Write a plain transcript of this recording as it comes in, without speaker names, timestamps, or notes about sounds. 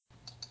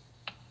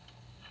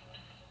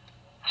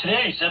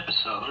Today's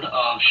episode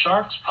of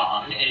Shark's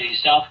Pond, a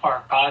South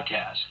Park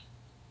podcast,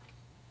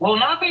 will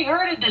not be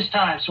heard at this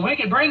time, so we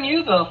can bring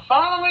you the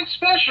following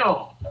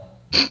special.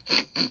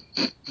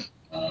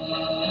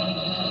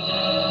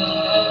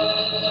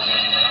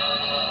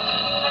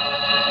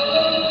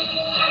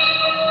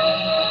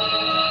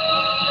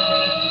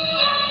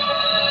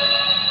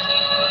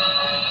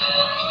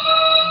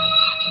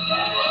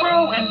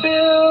 Bro and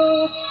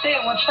Bill, they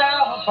watch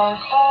South Park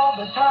all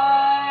the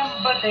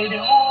time, but they don't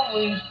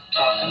always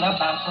talking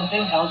about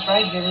something else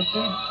right here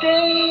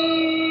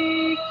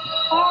today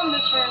on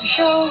this very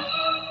show.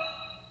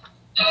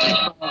 It's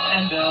Bro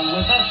and Bill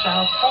with a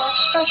South Park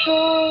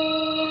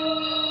special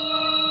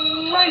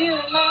right here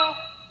and now.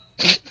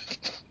 It's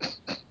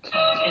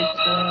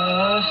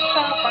the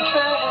South Park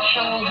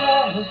special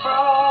with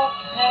Bro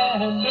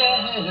and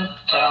Bill.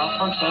 South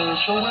Park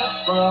special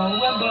with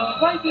Bro and Bill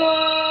right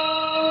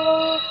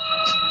now.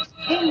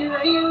 In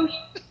your ears.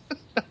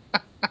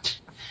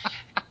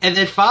 And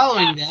then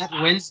following that,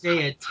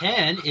 Wednesday at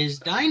 10 is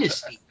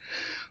Dynasty.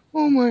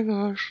 Oh my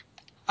gosh.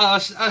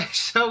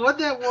 So what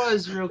that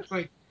was, real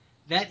quick,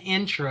 that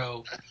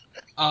intro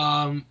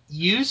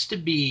used to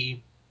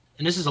be,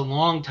 and this is a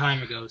long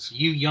time ago, so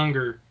you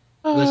younger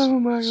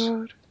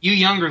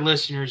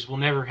listeners will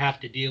never have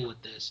to deal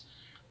with this.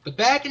 But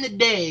back in the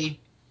day,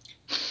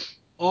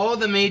 all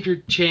the major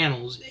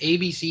channels,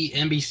 ABC,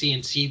 NBC,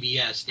 and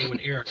CBS, they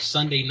would air a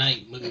Sunday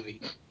night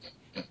movie.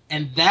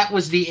 And that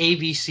was the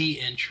ABC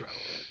intro.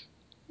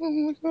 Oh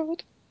my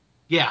god.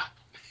 Yeah.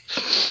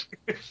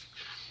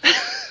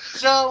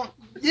 So,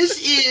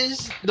 this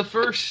is the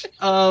first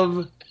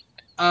of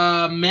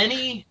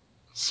many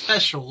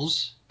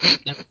specials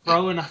that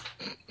Fro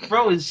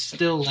is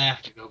still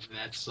laughing over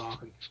that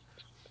song.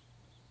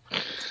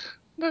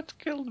 That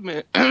killed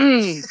me.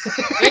 Thank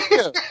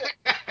you.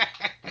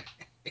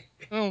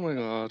 Oh my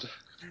god.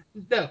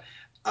 No.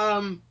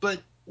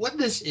 But what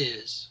this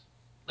is,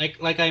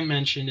 like I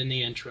mentioned in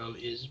the intro,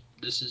 is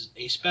this is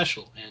a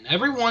special. And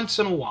every once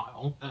in a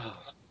while,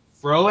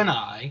 Fro and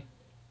I,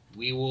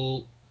 we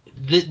will...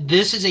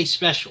 this is a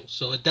special,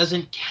 so it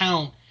doesn't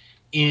count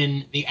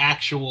in the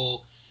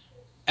actual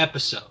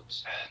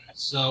episodes.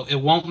 So it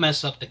won't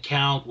mess up the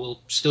count. We'll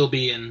still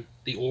be in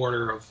the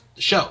order of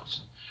the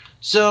shows.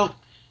 So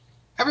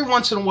every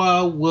once in a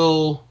while,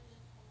 we'll,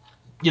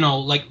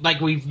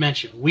 like we've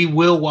mentioned, we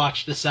will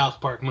watch the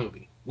South Park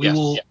movie. We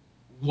will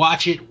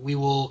watch it. We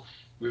will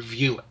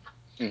review it.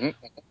 Mm-hmm.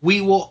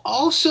 We will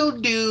also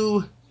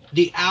do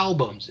the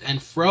albums.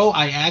 And Fro,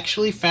 I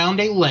actually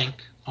found a link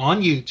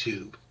on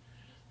YouTube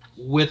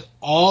with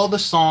all the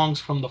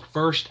songs from the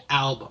first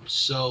album.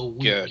 So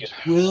we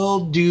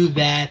will do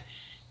that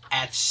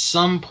at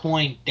some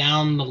point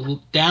down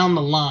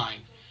the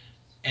line,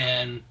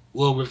 and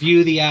we'll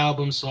review the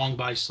album song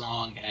by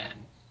song and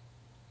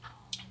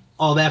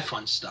all that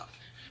fun stuff.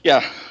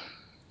 Yeah.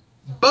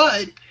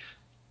 But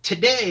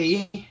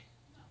today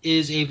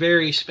is a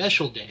very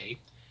special day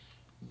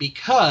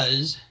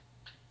because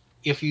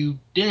if you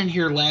didn't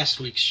hear last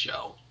week's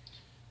show,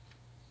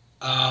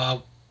 I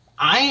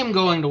am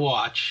going to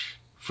watch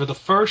for the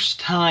first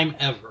time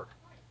ever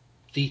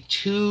the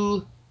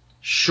two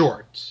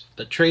shorts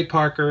that Trey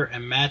Parker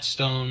and Matt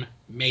Stone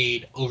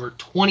made over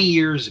 20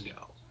 years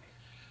ago,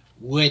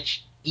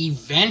 which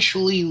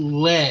eventually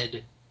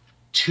led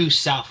to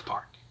South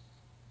Park.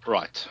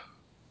 Right.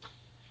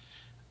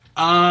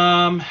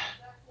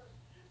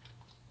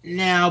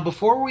 Now,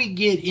 before we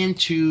get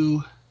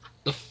into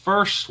the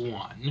first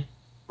one,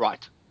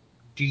 right,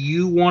 do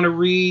you want to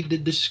read the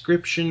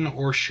description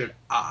or should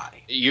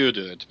I? You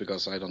do it,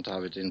 because I don't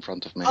have it in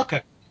front of me.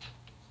 Okay.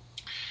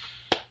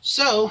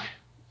 So,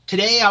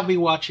 today I'll be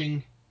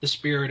watching The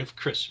Spirit of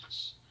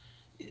Christmas.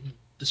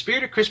 The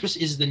Spirit of Christmas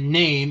is the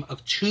name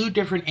of two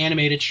different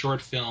animated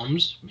short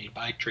films made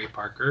by Trey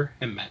Parker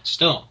and Matt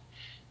Stone.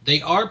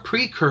 They are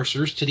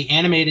precursors to the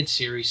animated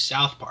series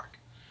South Park.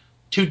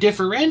 To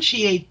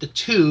differentiate the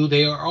two,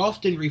 they are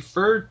often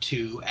referred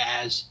to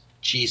as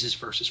Jesus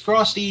versus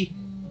Frosty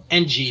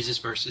and Jesus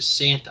versus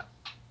Santa.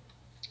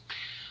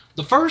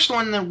 The first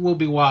one that we'll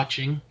be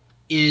watching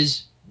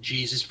is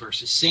Jesus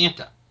versus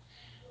Santa.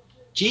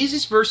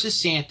 Jesus vs.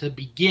 Santa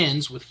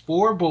begins with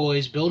four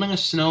boys building a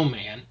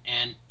snowman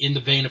and, in the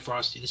vein of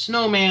Frosty the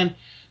Snowman,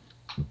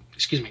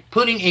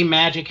 putting a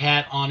magic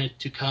hat on it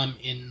to come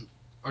in,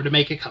 or to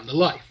make it come to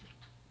life.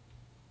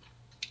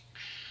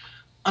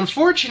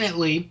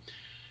 Unfortunately,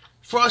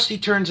 Frosty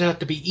turns out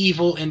to be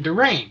evil and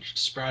deranged,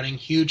 sprouting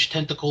huge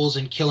tentacles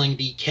and killing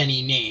the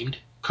Kenny named,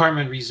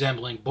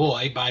 Cartman-resembling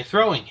boy by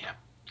throwing him.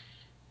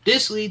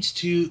 This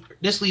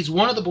leads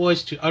one of the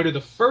boys to utter the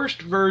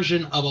first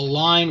version of a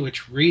line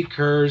which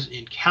recurs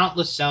in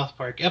countless South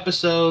Park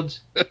episodes.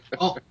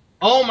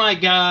 Oh my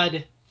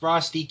God,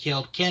 Frosty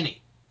killed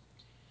Kenny.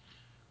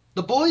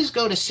 The boys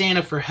go to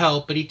Santa for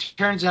help, but he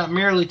turns out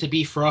merely to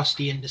be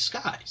Frosty in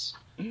disguise.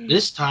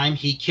 This time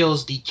he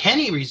kills the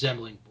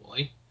Kenny-resembling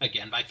boy,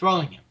 again by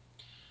throwing him.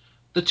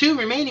 The two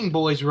remaining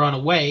boys run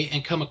away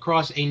and come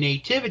across a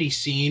nativity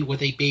scene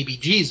with a baby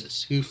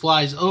Jesus, who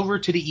flies over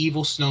to the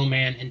evil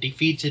snowman and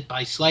defeats it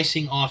by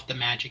slicing off the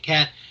magic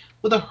hat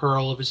with a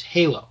hurl of his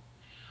halo.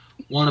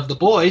 One of the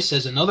boys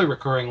says another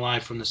recurring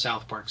line from the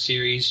South Park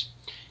series,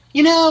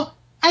 "You know,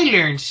 I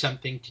learned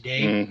something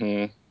today."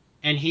 Mm-hmm.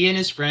 And he and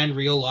his friend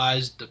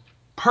realized the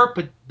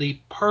purported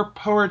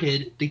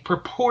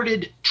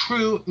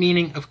true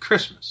meaning of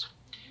Christmas.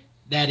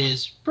 That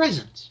is,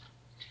 presents.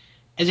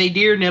 As a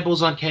deer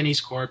nibbles on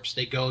Kenny's corpse,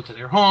 they go to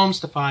their homes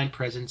to find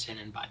presents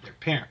hidden by their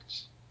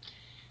parents.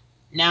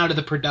 Now to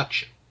the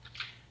production.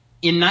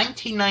 In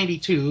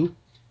 1992,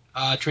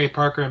 Trey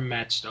Parker and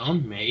Matt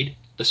Stone made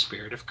The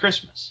Spirit of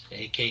Christmas,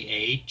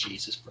 a.k.a.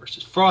 Jesus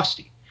vs.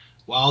 Frosty,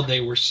 while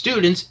they were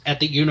students at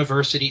the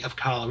University of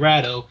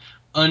Colorado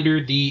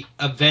under the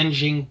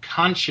Avenging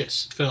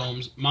Conscious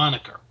Films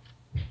moniker.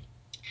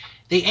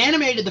 They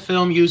animated the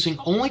film using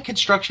only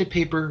construction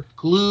paper,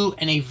 glue,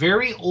 and a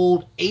very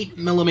old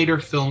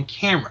 8mm film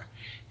camera,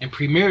 and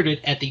premiered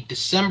it at the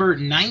December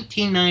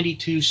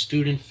 1992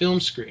 student film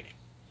screening.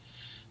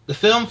 The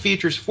film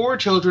features 4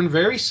 children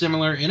very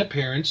similar in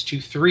appearance to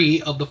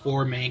 3 of the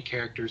 4 main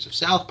characters of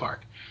South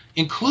Park,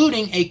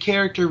 including a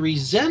character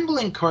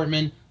resembling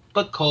Cartman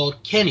but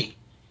called Kenny,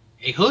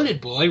 a hooded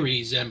boy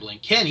resembling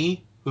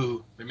Kenny,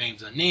 who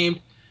remains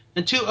unnamed,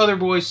 and 2 other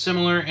boys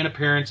similar in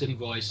appearance and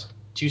voice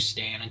to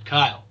Stan and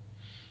Kyle.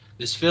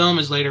 This film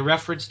is later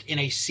referenced in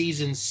a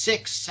Season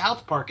 6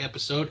 South Park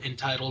episode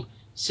entitled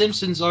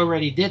Simpsons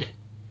Already Did It.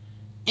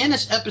 In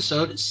this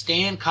episode,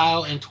 Stan,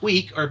 Kyle, and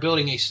Tweek are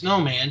building a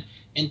snowman,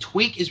 and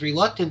Tweek is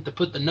reluctant to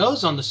put the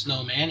nose on the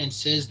snowman and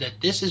says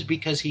that this is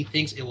because he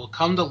thinks it will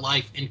come to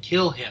life and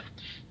kill him,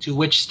 to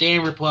which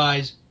Stan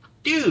replies,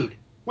 "Dude,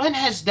 when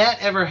has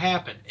that ever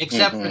happened,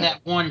 except for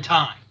that one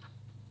time?"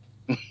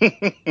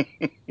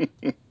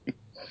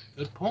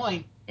 Good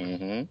point.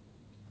 Mm-hmm.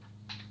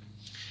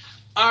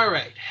 All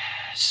right.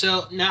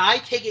 So now I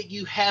take it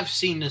you have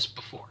seen this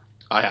before.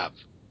 I have.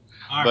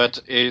 All But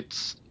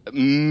it's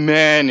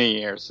many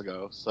years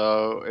ago,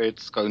 so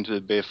it's going to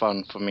be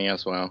fun for me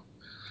as well.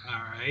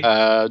 right.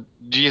 All right.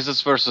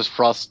 Jesus versus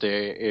Frosty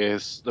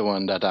is the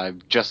one that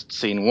I've just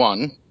seen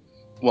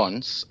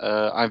once.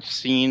 I've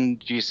seen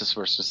Jesus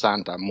versus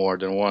Santa more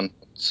than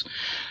once,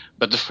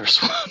 but the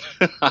first one,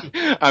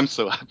 I'm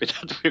so happy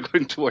that we're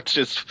going to watch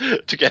this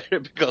together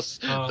because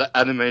the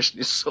animation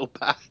is so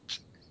bad.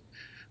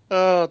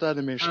 Oh, the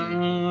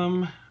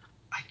animation.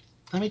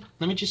 Let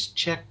me just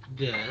check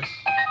this.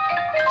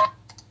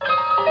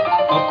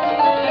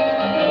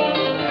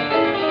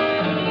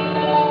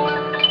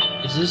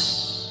 Is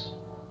this?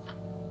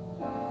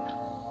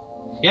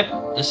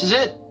 Yep, this is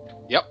it.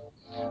 Yep.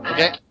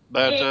 Okay,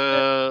 but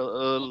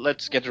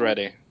let's get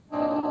ready.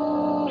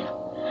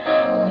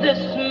 This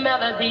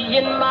melody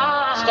in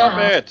my Stop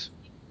it!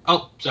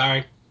 Oh,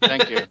 sorry.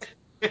 Thank you.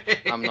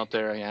 I'm not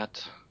there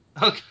yet.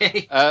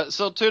 Okay.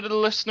 So to the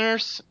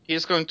listeners,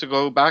 he's going to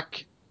go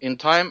back in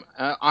time.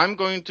 I'm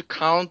going to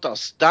count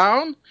us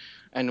down,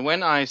 and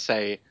when I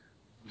say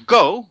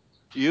go,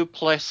 you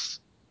play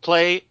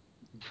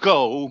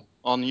go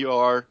on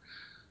your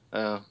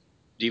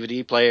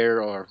DVD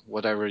player or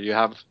whatever you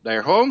have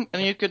there home,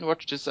 and you can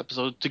watch this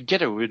episode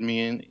together with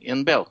me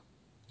and Bill.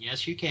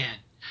 Yes, you can.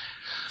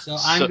 So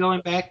I'm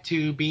going back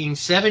to being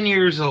 7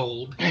 years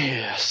old.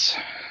 Yes.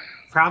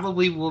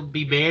 Probably will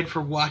be banned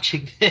for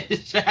watching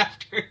this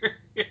after.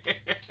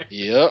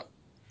 Yep.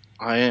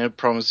 I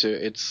promise you,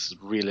 it's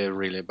really,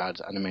 really bad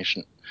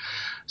animation.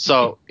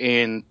 So,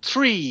 in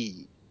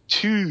 3,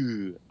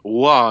 2,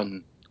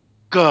 1,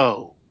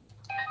 go!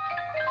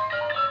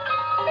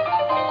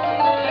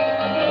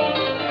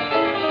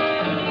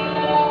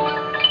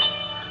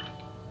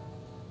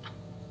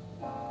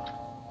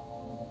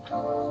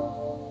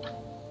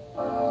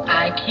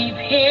 I keep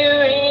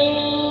hearing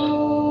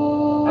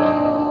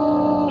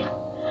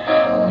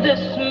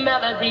this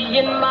melody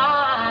in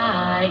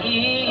my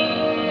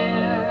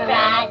ear.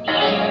 Frosty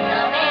the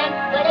snowman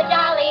with a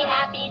jolly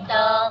happy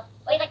soul,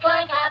 with a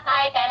corncob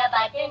pipe and a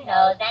button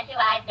nose and 2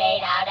 eyes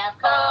made out of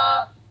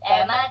coal.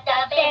 There must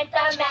have been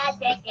some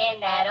magic in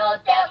that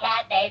old silk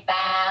hat they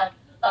found,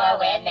 for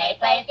when they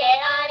placed it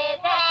on his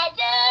head,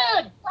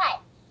 dude! What?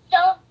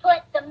 Don't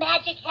put the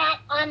magic hat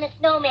on the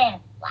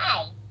snowman.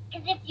 Why?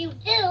 Because if you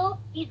do,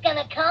 he's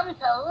gonna come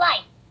to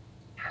life.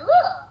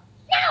 Cool.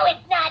 No,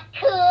 it's not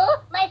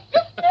cool. My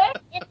sister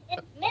in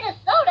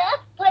Minnesota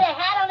put a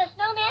hat on a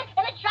snowman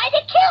and it tried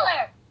to kill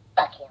her.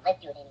 Fuck him.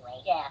 Let's do it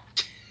anyway. Yeah.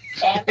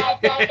 There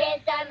must have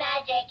been some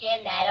magic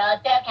in that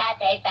old silk hat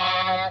they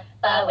found,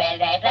 but when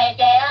they placed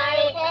it on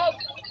his head...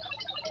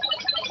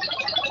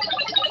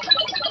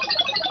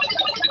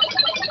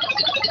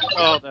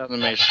 Oh, the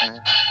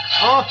animation.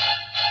 Oh.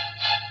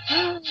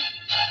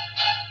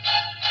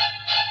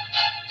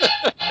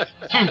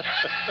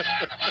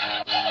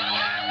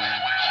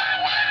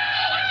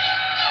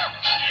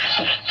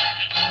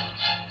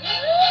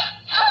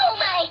 Oh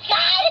my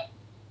God!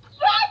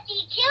 Frosty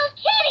killed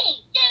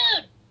Kitty!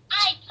 Dude,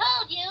 I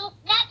told you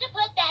not to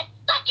put that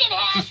fucking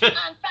hat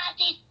on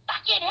Frosty's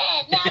fucking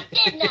head, now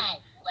didn't I?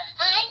 Well,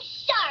 I'm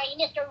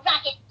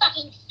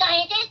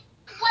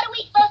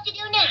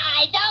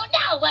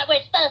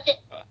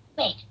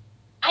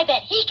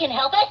he can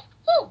help us.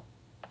 Who?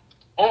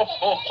 Ho,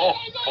 ho, ho,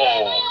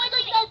 ho.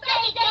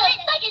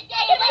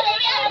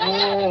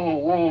 Whoa,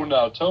 whoa,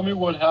 now tell me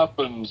what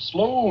happened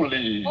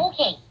slowly.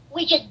 Okay,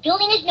 we're just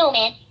building a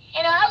snowman,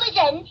 and all of a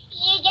sudden,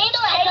 he gave the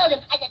I told him,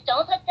 I said,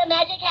 don't put the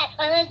magic hat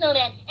on the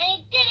snowman. And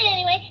he did it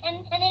anyway,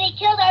 and then he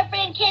killed our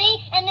friend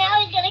Kitty, and now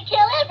he's going to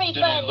kill Did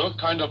everybody. it look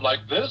kind of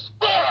like this?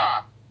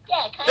 Yeah,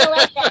 kind of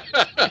like that.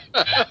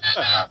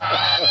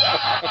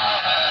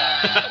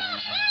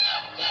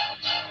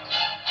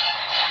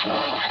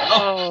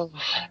 Oh.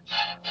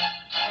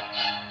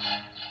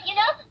 You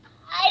know,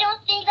 I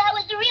don't think that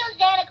was the real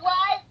Santa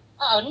Claus.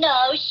 Oh,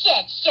 no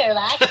shit,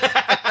 Sherlock. There's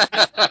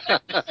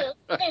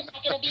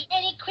not going to be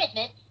any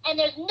Christmas, and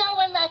there's no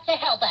one left to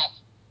help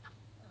us.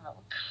 Oh,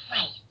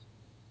 Christ.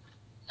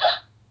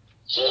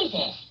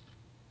 Jesus.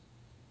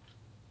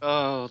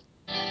 Oh.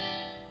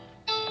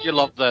 You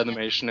love the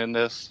animation in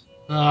this.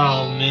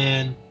 Oh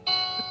man!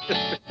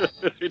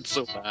 It's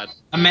so bad.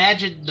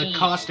 Imagine the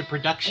cost of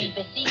production.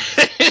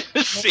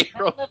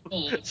 Zero. Fucking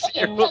fucking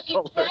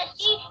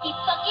Frosty, he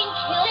fucking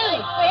killed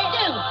my friend.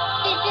 Dude,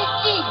 this is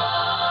Jesus.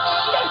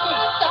 You don't say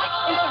suck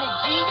in front of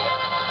Jesus.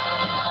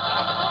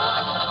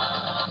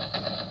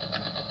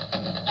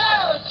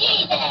 Oh,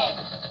 Jesus.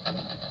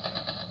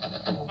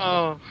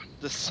 Oh,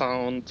 the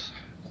sound.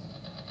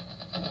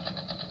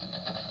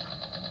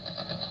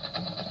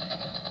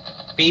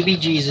 Baby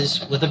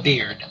Jesus with a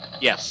beard.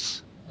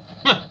 Yes.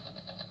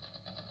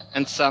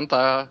 And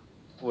Santa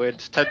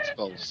with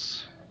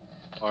tentacles.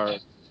 Or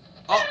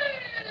Oh,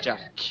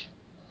 Jack.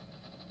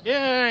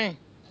 Yay!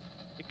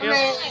 He killed,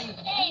 hooray!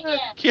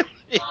 he killed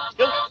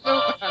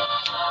Snowman.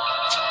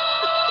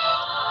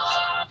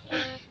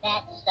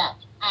 That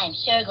sucked. I'm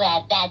sure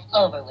glad that's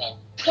over with.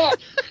 Yeah,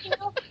 you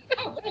know,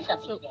 I learned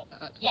something So today.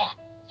 bad. Yeah,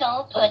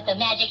 don't put the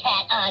magic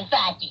hat on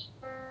Frosty.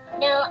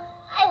 No,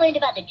 I learned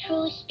about the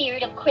true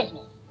spirit of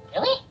Christmas.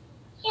 Really?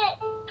 Yeah,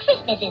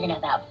 Christmas isn't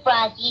about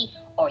Frosty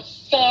or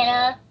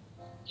Santa.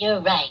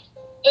 You're right.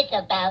 It's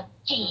about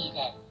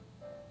Jesus.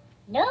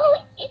 No,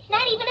 it's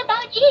not even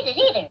about Jesus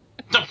either.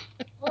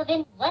 Well,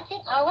 then what's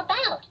it all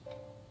about?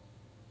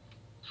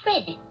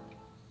 Prison.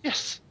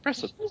 Yes,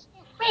 present.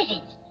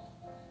 Presents.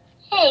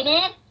 Hey,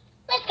 man,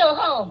 let's go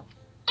home.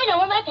 I know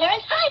where my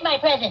parents hide my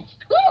presents.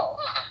 Cool.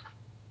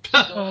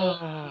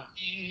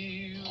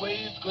 He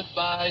waves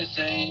goodbye,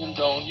 saying,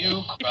 don't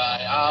you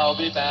cry, I'll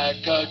be back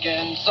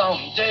again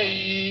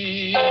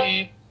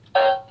someday.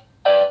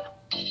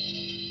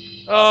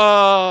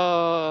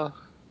 Oh,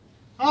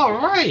 All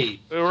right.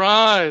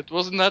 right.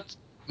 Wasn't that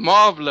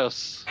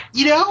marvelous?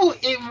 You know,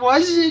 it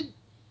wasn't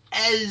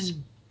as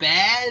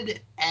bad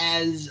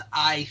as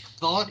I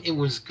thought it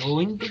was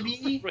going to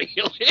be.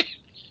 Really?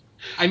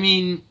 I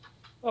mean,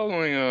 Oh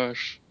my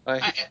gosh.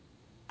 I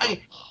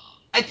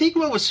think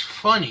what was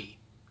funny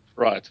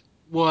Right.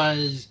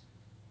 was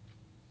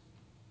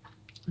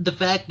the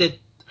fact that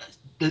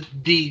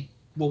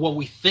what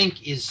we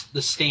think is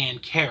the Stan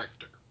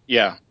character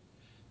Yeah.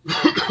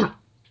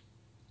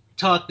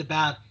 talked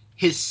about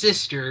his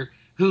sister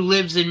who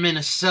lives in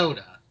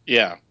Minnesota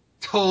Yeah.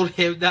 told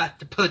him not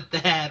to put the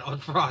hat on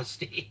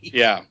Frosty.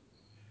 Yeah.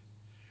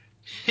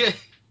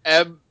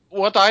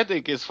 What I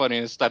think is funny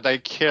is that they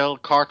kill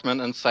Cartman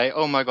and say,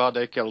 "Oh my God,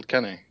 they killed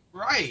Kenny."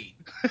 Right.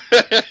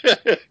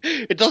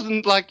 It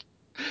doesn't like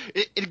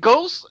it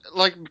goes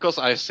like, because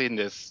I've seen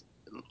this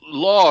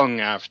long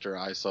after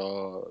I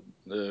saw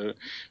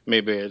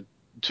maybe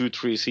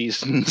 2-3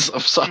 seasons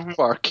of South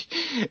Park.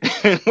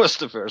 It was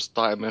the first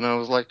time, and I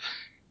was like,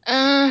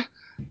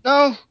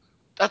 no,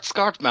 that's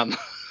Cartman.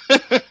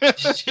 and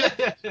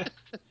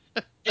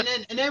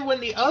then when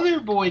the other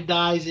boy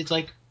dies, it's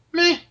like,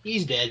 meh,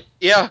 he's dead.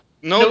 Yeah,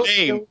 no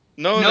name.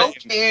 No name.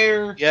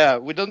 care. Yeah,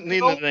 we don't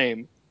need a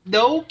name.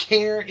 No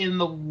care in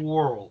the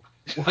world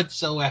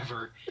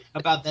whatsoever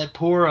about that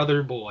poor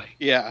other boy.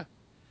 Yeah.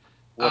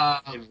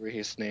 Whatever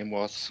his name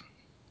was.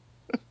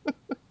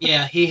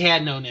 Yeah, he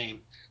had no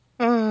name.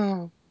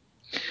 Oh.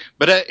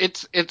 But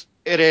it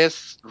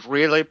is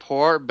really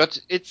poor, but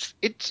it's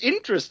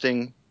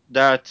interesting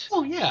that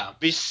Oh yeah.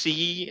 we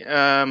see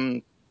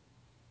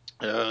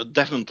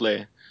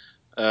definitely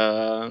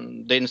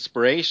the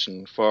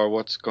inspiration for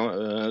what's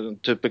going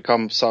to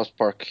become South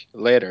Park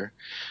later.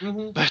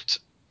 Mm-hmm. But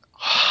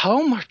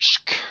how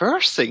much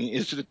cursing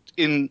is it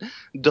in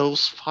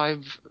those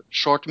 5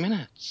 short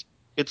minutes?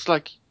 It's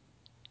like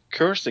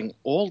cursing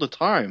all the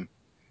time.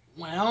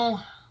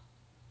 Well,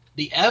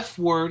 the F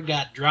word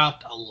got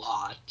dropped a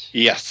lot.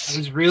 Yes. That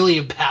was really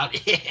about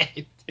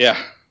it.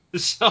 Yeah.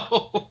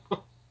 So,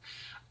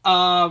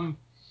 other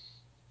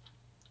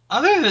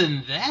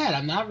than that,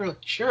 I'm not real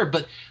sure.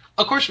 But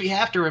of course, we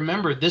have to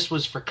remember this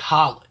was for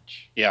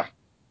college. Yeah.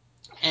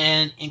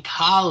 And in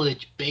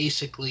college,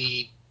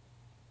 basically,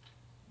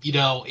 you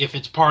know, if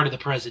it's part of the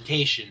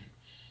presentation,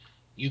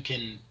 you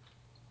can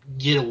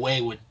get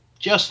away with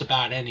just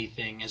about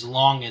anything as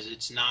long as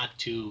it's not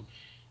to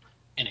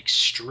an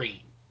extreme.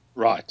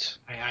 Right.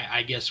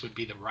 I guess would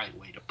be the right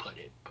way to put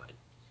it.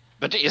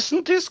 But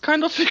isn't this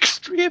kind of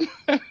extreme?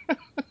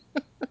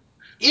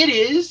 It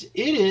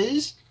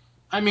is.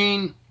 I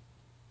mean,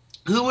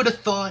 Who would have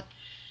thought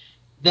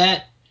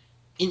that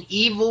an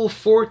evil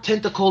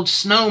four-tentacled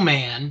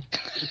snowman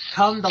would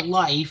come to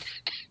life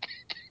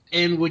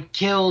and would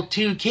kill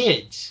two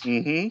kids?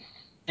 Mm-hmm.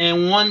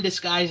 And one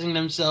disguising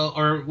themselves,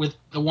 or with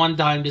the one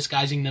time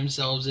disguising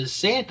themselves as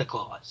Santa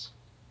Claus.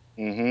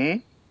 Mm-hmm.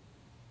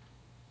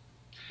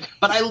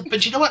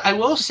 But you know what? I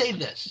will say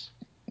this.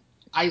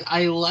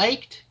 I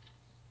liked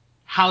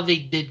how they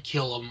did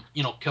kill him,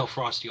 kill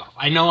Frosty off.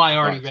 I know I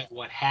already Right. read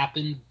what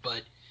happened,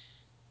 but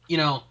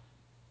I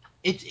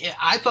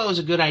thought it was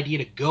a good idea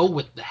to go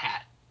with the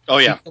hat. Oh,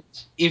 yeah.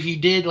 Because if you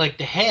did like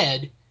the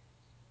head,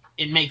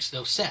 it makes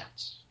no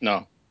sense.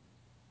 No.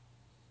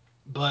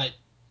 But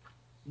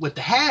with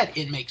the hat,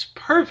 it makes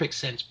perfect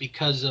sense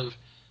because of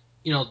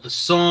the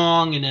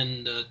song and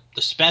then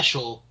the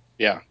special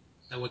Yeah.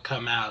 that would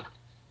come out.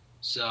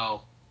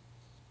 So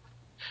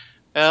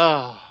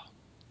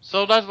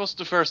So that was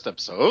the first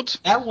episode.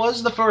 that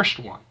was the first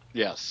one.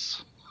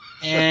 Yes.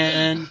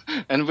 And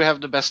And we have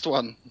the best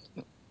one.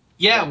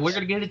 yeah, Yes. we're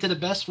gonna get into the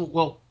best.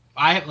 Well,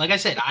 like I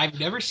said, I've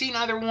never seen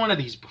either one of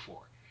these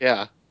before.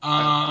 Yeah.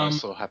 I'm Um,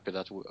 so happy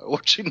that we're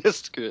watching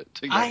this together.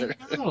 I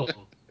know.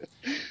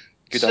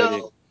 Good So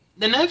idea.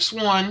 the next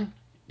one,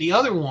 the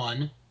other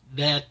one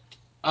that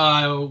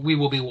we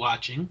will be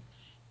watching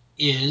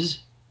is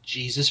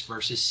Jesus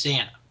versus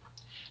Santa.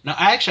 Now,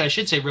 actually, I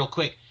should say real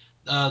quick,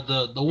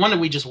 the one that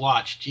we just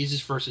watched,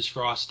 Jesus versus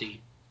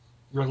Frosty,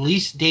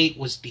 release date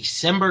was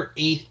December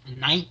 8th,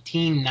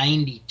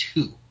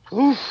 1992.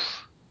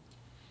 Oof.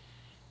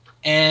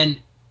 And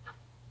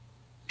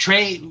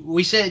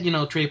we said,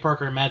 Trey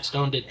Parker and Matt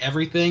Stone did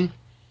everything.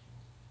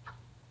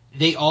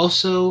 They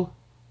also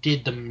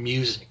did the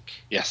music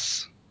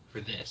Yes. for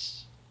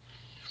this.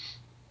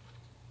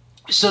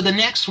 So the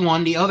next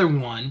one, the other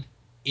one,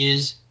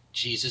 is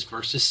Jesus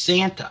versus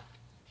Santa.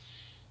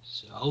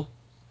 So,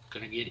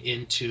 going to get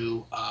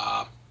into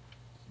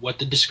what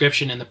the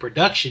description and the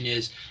production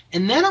is,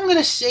 and then I'm going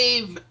to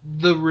save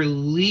the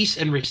release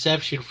and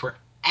reception for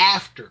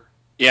after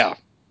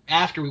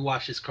we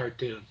watch this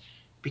cartoon,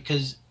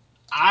 because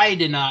I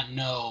did not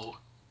know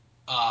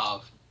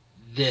of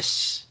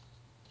this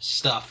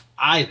stuff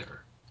either.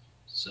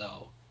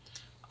 So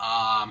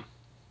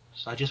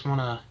I just want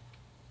to. All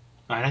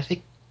right, I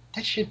think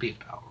that should be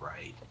about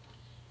right.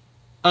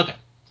 Okay,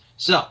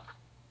 so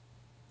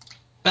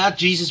about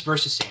Jesus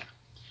versus Santa.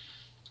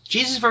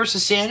 Jesus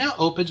versus Santa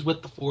opens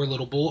with the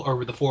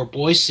four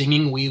boys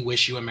singing "We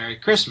Wish You a Merry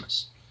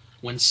Christmas,"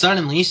 when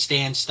suddenly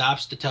Stan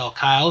stops to tell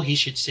Kyle he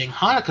should sing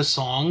Hanukkah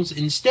songs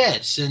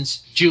instead, since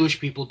Jewish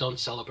people don't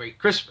celebrate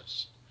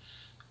Christmas.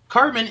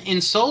 Cartman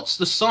insults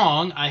the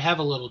song "I Have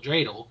a Little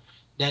Dreidel"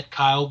 that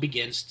Kyle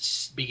begins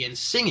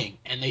singing,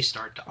 and they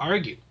start to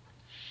argue.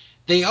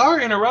 They are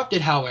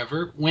interrupted,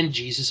 however, when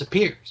Jesus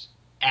appears,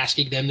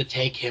 asking them to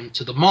take him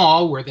to the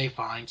mall where they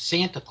find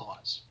Santa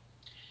Claus.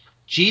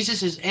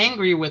 Jesus is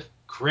angry with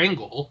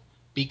Kringle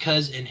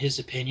because, in his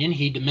opinion,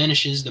 he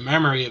diminishes the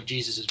memory of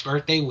Jesus'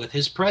 birthday with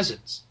his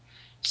presence.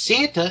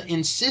 Santa,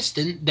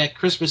 insistent that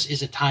Christmas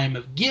is a time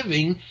of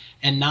giving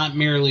and not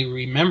merely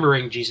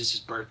remembering Jesus'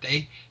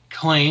 birthday,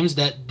 claims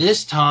that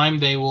this time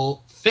they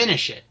will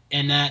finish it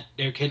and that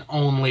there can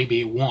only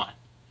be one.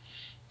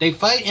 They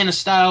fight in a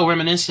style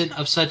reminiscent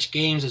of such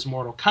games as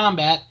Mortal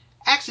Kombat,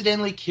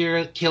 accidentally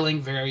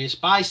killing various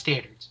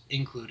bystanders,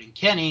 including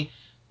Kenny,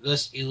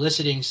 thus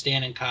eliciting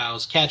Stan and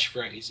Kyle's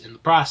catchphrase in the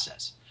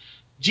process.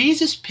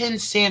 Jesus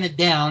pins Santa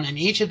down, and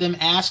each of them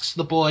asks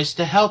the boys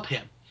to help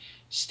him.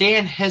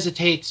 Stan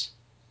hesitates.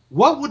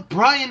 What would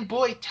Brian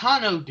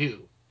Boitano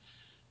do?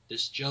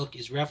 This joke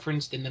is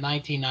referenced in the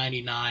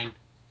 1999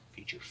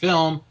 feature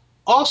film,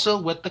 also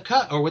with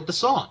the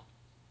song.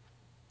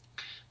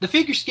 The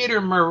figure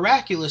skater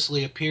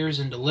miraculously appears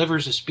and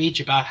delivers a speech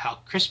about how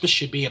Christmas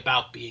should be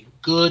about being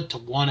good to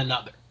one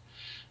another.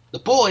 The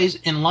boys,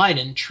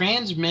 enlightened,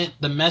 transmit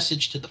the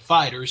message to the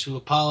fighters, who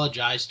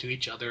apologize to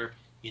each other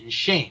in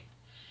shame.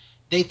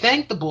 They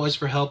thank the boys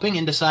for helping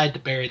and decide to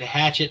bury the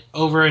hatchet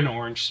over an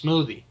orange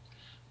smoothie.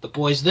 The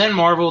boys then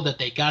marvel that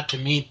they got to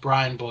meet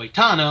Brian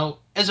Boitano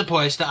as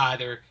opposed to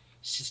either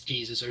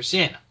Jesus or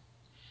Santa.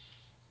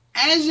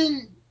 As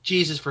in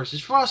Jesus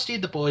versus Frosty,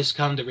 the boys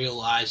come to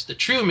realize the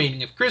true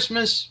meaning of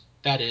Christmas,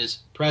 that is,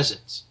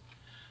 presents.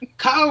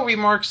 Kyle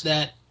remarks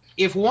that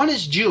if one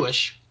is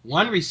Jewish,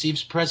 one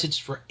receives presents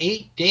for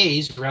 8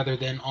 days rather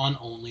than on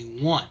only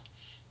one.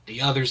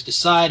 The others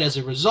decide as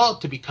a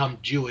result to become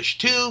Jewish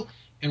too,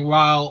 and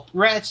while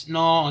rats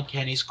gnaw on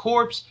Kenny's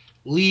corpse,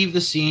 leave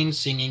the scene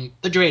singing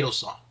the dreidel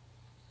song.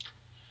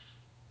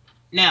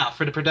 Now,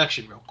 for the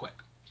production real quick.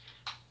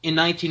 In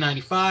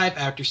 1995,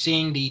 after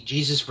seeing the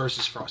Jesus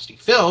vs. Frosty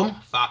film,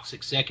 Fox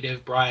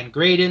executive Brian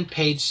Graydon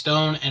paid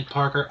Stone and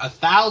Parker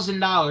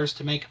 $1,000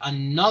 to make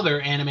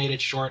another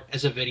animated short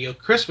as a video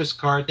Christmas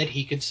card that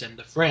he could send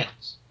to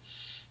friends.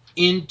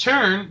 In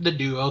turn, the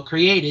duo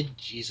created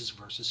Jesus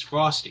vs.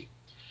 Frosty.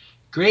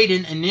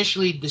 Graydon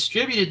initially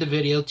distributed the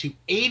video to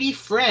 80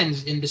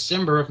 friends in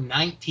December of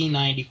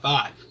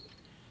 1995.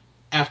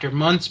 After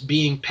months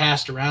being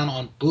passed around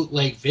on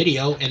bootleg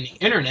video and the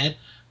internet,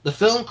 The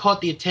film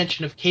caught the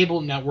attention of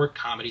cable network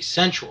Comedy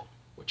Central,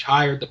 which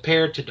hired the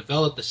pair to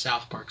develop the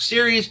South Park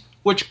series,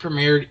 which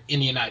premiered in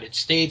the United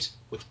States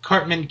with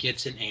Cartman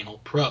Gets an Anal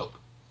Probe.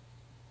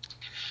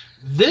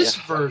 This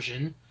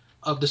version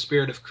of The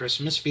Spirit of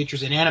Christmas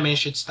features an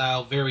animation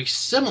style very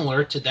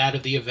similar to that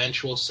of the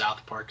eventual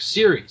South Park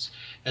series,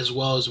 as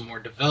well as more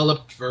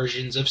developed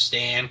versions of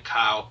Stan,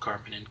 Kyle,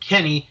 Cartman, and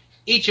Kenny,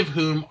 each of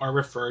whom are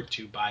referred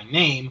to by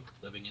name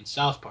living in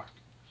South Park.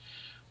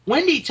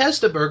 Wendy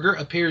Testaberger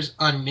appears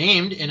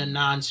unnamed in a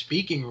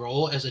non-speaking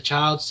role as a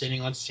child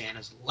sitting on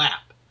Santa's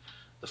lap.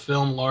 The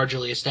film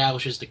largely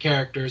establishes the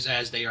characters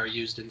as they are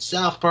used in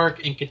South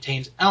Park and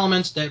contains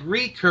elements that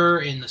recur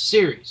in the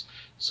series,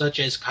 such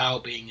as Kyle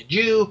being a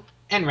Jew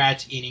and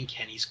rats eating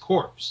Kenny's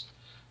corpse.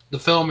 The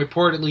film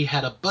reportedly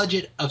had a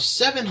budget of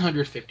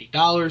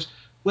 $750,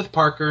 with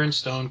Parker and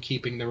Stone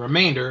keeping the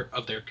remainder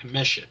of their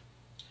commission.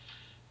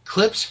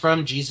 Clips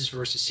from Jesus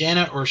vs.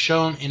 Santa are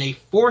shown in a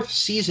fourth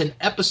season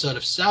episode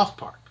of South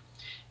Park.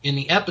 In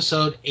the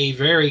episode, A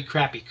Very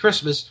Crappy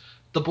Christmas,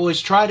 the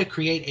boys try to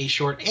create a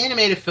short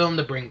animated film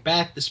to bring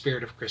back the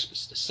Spirit of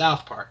Christmas to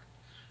South Park.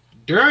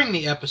 During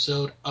the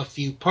episode, a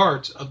few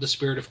parts of the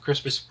Spirit of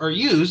Christmas are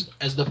used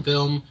as the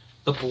film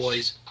the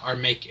boys are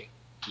making.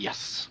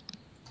 Yes.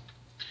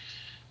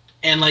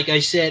 And like I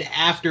said,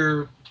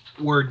 after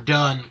we're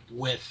done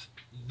with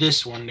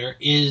this one, there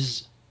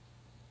is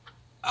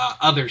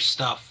other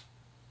stuff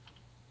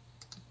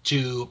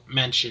to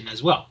mention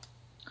as well.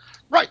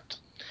 Right.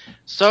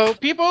 So,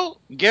 people,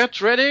 get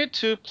ready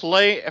to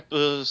play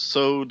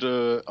episode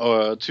 2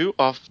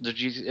 of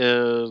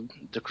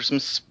the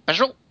Christmas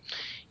special.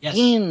 Yes.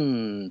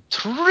 In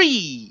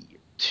 3,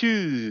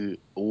 2,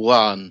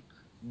 1,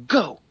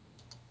 go.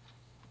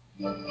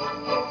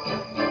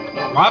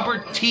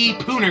 Robert T.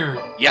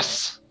 Pooner,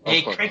 Yes.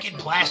 a Cricket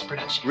Blast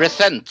production.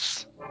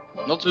 Resents.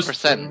 Not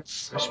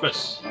presents.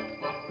 Christmas.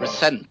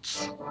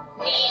 Resents.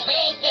 We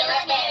wish you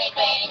a Merry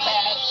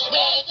Christmas. We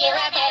wish you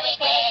a Merry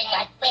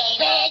Christmas. We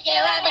wish you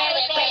a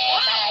Merry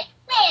Christmas.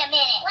 Wait a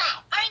minute.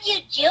 What? Aren't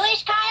you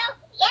Jewish, Kyle?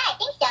 Yeah, I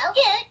think so.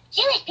 Dude,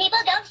 Jewish people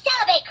don't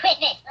celebrate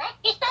Christmas. What?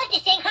 You're supposed to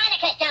sing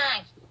Hanukkah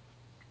songs.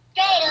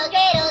 Dreidel,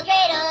 dreidel,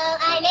 dreidel,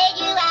 I made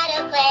you out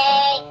of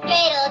clay.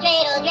 Dreidel,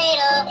 dreidel,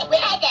 dreidel.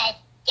 That's a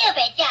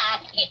stupid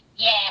song.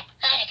 Yeah,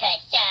 Hanukkah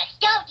sucks.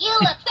 Don't you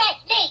oppress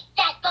me,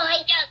 fat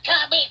boy. Don't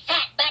call me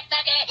fat,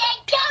 buttfucker. Then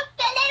don't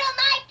belittle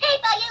my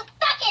people, you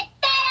fucking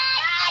fat ass.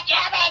 Ah,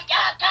 damn it,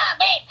 don't call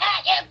me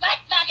fat, you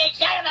buttfucking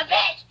son of a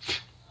bitch.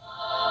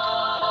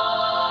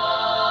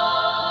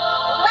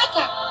 What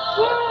the?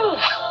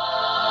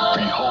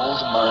 Behold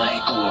my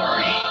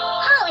glory.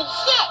 Holy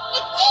shit,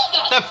 it's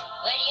Jesus. The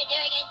What are you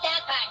doing in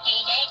South Park,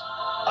 Jesus?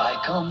 I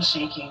come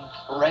seeking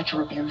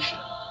retribution.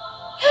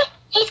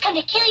 He's come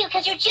to kill you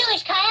because you're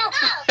Jewish, Kyle.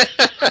 Oh,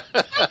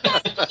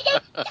 don't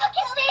kill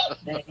me.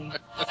 Nay,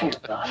 fear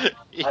not.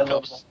 He I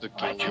love comes to my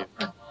kill you.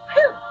 children.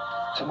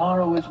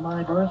 Tomorrow is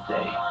my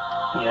birthday,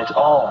 yet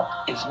all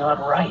is not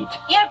right.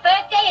 Your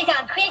birthday is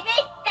on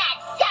Christmas? That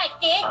sucks,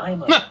 dude. I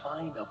must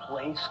find a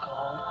place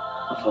called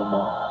the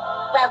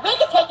mall. Well, we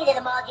can take you to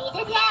the mall,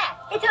 Jesus. Yeah,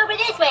 it's over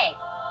this way.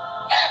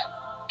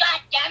 God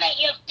damn it,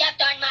 you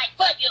stepped on my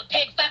foot, you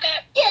pig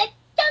fucker. Dude,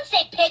 don't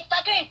say pig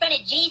fucker in front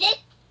of Jesus.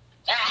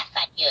 Ah,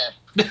 fuck you.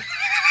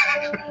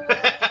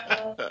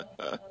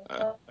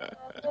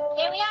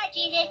 Here we are,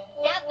 Jesus.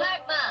 South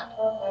Park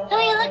Mall. Who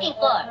are you looking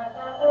for?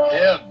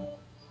 Him.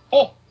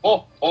 Ho,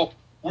 ho, ho.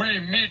 We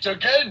meet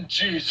again,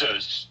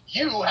 Jesus.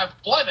 You have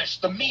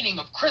blemished the meaning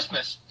of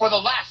Christmas for the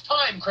last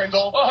time,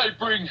 Kringle. I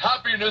bring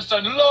happiness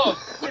and love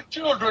to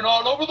children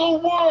all over the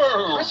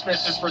world.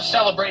 Christmas is for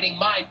celebrating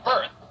my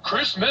birth.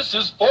 Christmas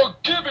is for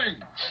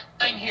giving.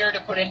 I'm here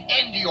to put an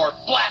end to your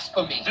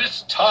blasphemy.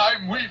 This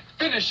time we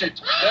finish it.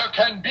 There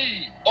can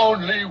be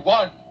only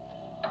one.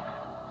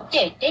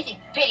 Dude, this is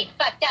pretty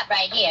fucked up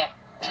right here.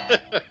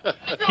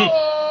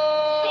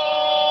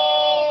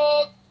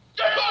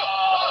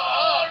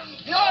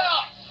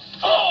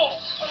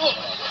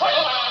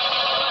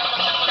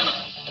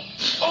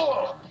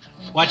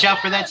 Watch out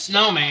for that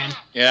snowman.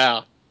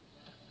 Yeah.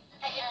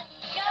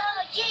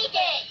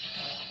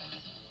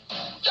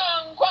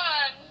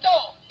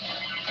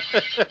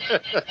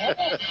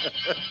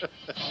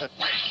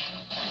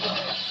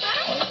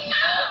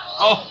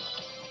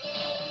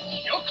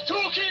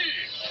 Go, Jesus!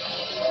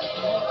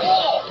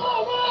 Oh,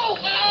 oh,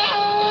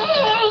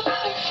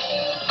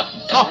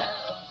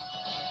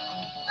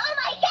 Oh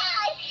my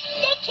God!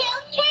 They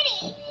killed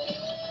Kenny!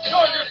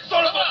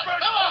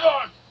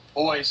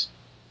 Boys,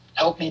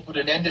 help me put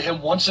an end to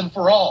him once and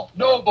for all.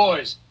 No,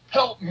 boys,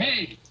 help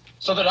me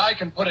so that I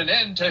can put an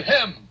end to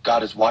him.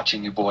 God is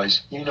watching you,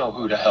 boys. You know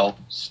who to help.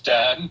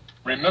 Stan,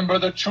 remember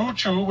the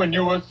choo-choo when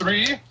you were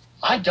 3?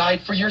 I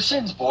died for your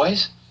sins,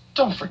 boys.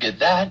 Don't forget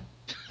that.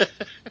 I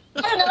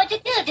don't know what to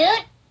do,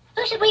 dude.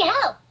 Who should we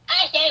help?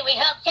 I say we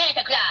help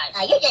Santa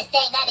Claus. You're just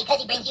saying that because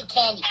he brings you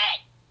candy.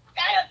 Hey,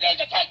 I don't think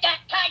to take that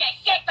kind of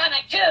shit from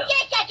a Jew.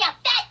 You're such a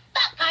fat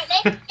fuck,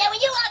 Hartman. That when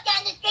you walk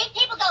down the street,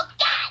 people go,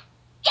 God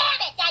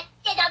damn it, that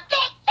is a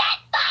big fat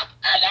fuck.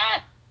 Oh,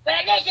 yeah?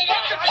 But listen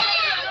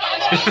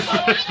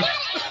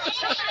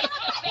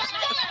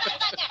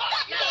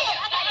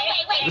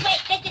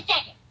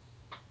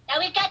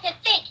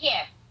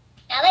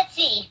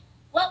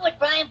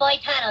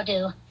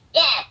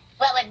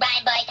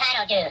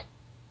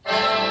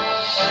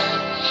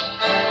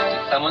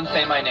everyone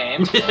say my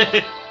name?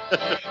 Brian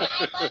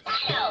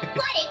Boitano.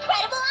 What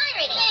incredible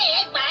irony.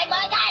 Hey, it's Brian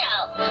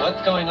Boitano.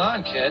 What's going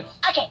on, kids?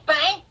 Okay,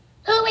 Brian,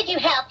 who would you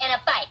help in a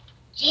fight?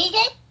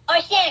 Jesus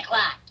or Santa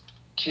Claus?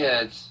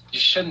 Kids, you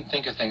shouldn't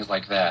think of things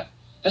like that.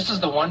 This is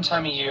the one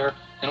time a year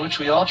in which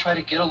we all try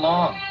to get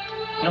along,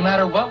 no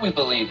matter what we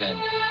believe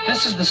in.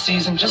 This is the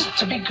season just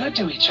to be good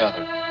to each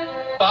other.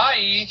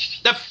 Bye.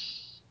 Jesus!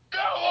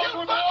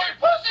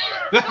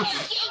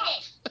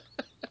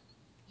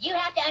 You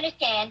have to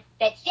understand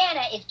that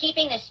Santa is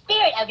keeping the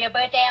spirit of your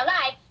birthday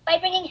alive by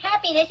bringing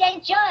happiness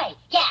and joy.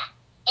 Yeah,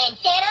 and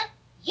Santa,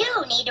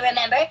 you need to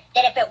remember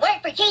that if it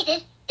weren't for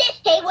Jesus, this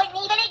day wouldn't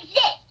even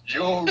exist.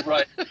 You're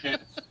right,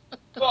 kids.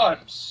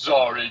 I'm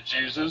sorry,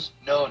 Jesus.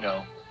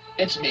 No.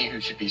 It's me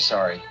who should be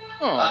sorry.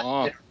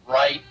 Aw.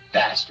 Right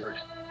bastard.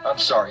 I'm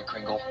sorry,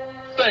 Kringle.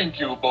 Thank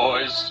you,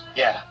 boys.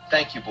 Yeah,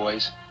 thank you,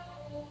 boys.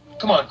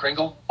 Come on,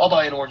 Kringle. I'll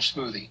buy an orange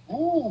smoothie.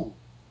 Ooh.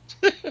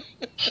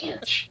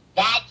 Huge.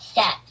 That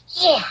sucked.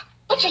 Yeah,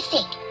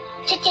 interesting.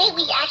 Today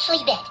we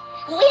actually met.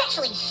 We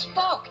actually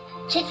spoke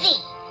to the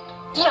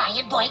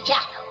Brian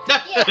Boitano.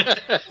 Yeah.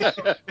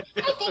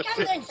 I think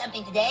I learned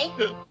something today.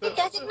 It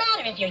doesn't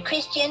matter if you're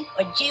Christian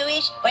or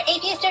Jewish or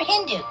atheist or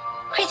Hindu.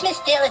 Christmas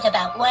still is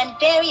about one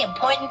very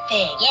important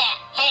thing. Yeah,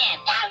 ham.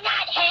 No,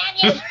 not ham,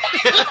 you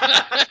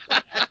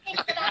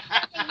It's about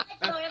something much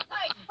more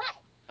important. What?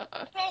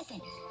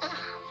 Presents.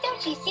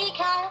 Don't you see,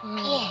 Kyle?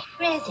 Yeah,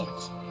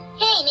 presents.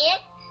 Hey, man,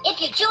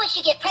 if you're Jewish,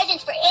 you get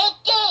presents for 8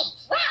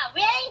 days. Wow,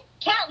 really?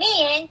 Count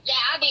me in. Yeah,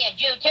 I'll be a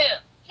Jew, too.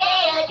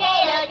 Jada,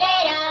 Jada,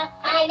 Jada,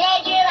 I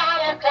made you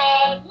out of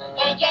clay.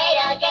 And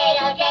Jada,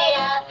 Jada,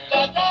 Jada,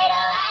 then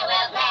Jada I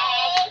will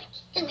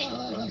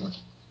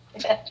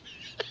play.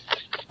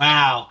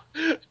 Wow.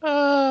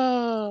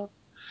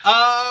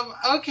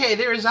 Ah. Okay,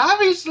 there's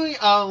obviously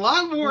a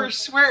lot more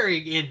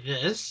swearing in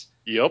this.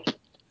 Yup.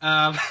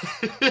 Um,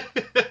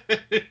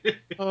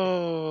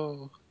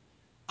 Oh.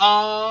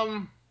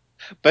 um,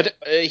 But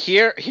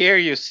here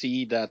you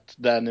see that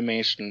the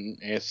animation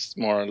is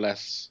more or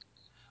less,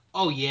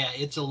 oh yeah,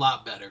 it's a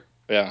lot better.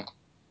 yeah.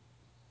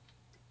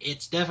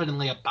 It's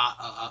definitely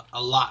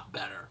a lot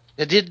better.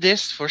 They did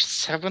this for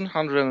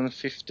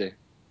 750.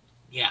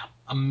 Yeah,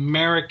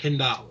 American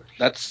dollars.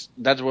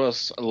 That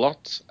was a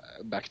lot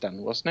back then,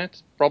 wasn't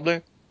it?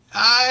 Probably.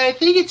 I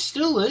think it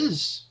still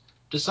is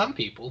to some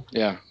people.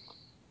 Yeah.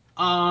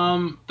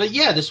 But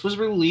yeah, this was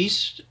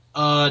released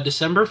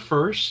December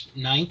 1st,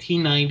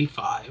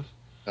 1995.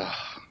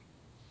 Ah.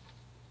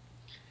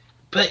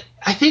 But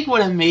I think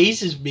what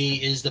amazes me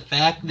is the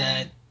fact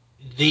that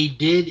they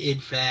did, in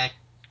fact,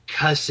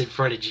 cuss in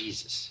front of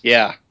Jesus.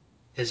 Yeah.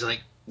 It's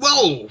like,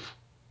 whoa!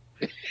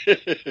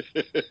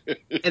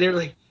 And they're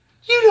like,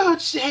 you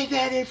don't say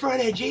that in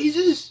front of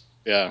Jesus!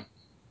 Yeah.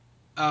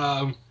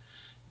 Now,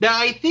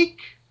 I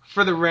think,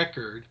 for the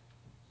record,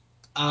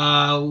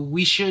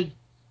 we should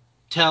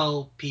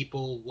tell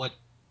people what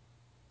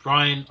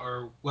Brian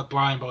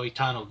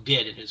Boitano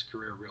did in his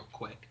career real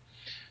quick.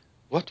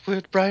 What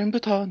would Brian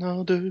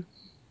Boitano do?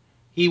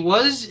 He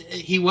was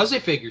a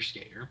figure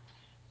skater.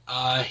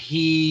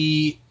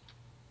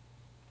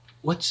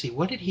 Let's see,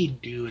 what did he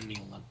do in the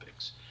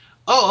Olympics?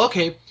 Oh,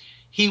 okay.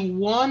 He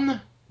won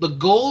the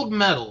gold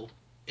medal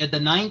at the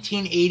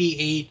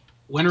 1988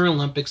 Winter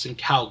Olympics in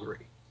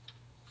Calgary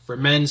for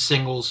men's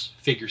singles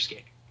figure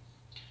skating.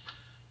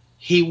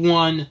 He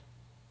won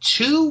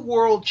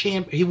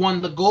he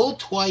won the gold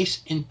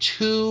twice in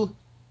 2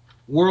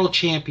 world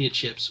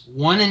championships,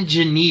 one in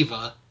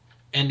Geneva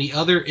and the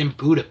other in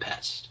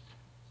Budapest.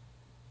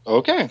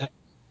 Okay.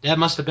 That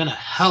must have been a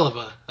hell of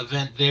a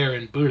event there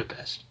in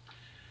Budapest.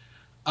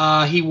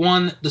 He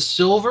won the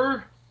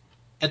silver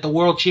at the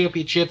World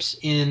Championships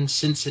in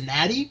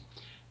Cincinnati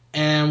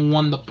and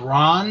won the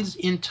bronze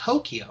in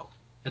Tokyo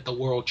at the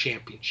World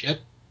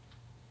Championship.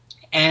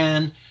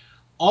 And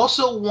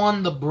also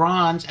won the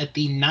bronze at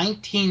the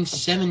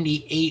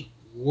 1978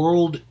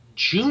 World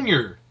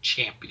Junior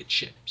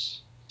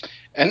Championships.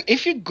 And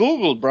if you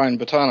Google Brian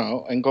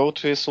Boitano and go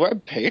to his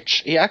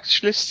webpage, he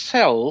actually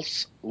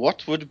sells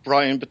What Would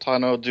Brian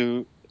Boitano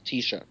Do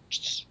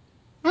t-shirts.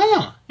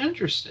 Oh,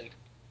 interesting.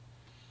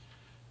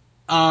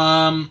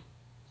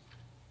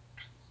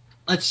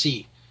 Let's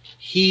see.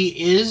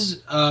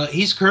 He's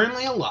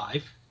currently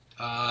alive.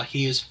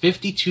 He is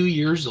 52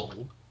 years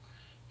old.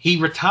 He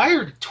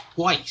retired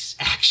twice,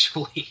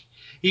 actually.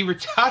 He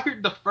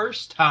retired the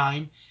first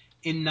time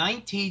in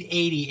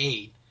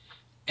 1988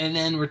 and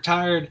then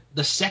retired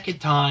the second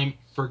time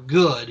for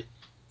good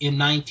in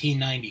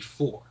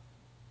 1994.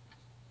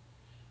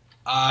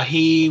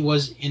 He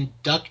was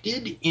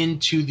inducted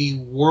into the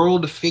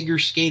World Figure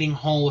Skating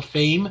Hall of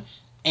Fame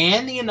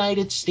and the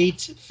United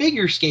States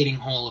Figure Skating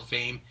Hall of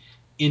Fame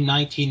in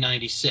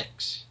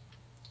 1996.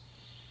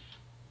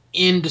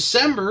 In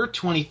December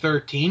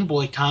 2013,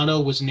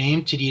 Boitano was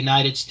named to the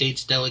United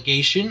States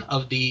delegation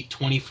of the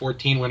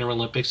 2014 Winter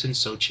Olympics in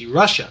Sochi,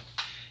 Russia.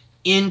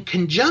 In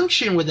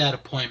conjunction with that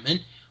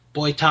appointment,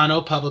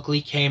 Boitano publicly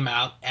came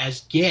out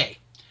as gay.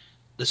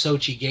 The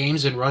Sochi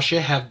Games in Russia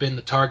have been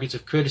the targets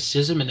of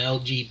criticism and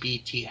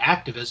LGBT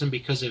activism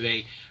because of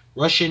a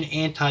Russian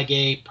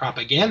anti-gay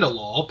propaganda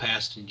law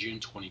passed in June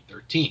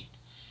 2013.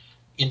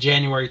 In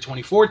January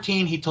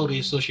 2014, he told the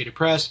Associated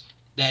Press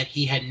that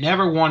he had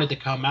never wanted to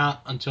come out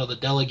until the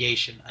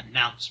delegation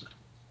announcement.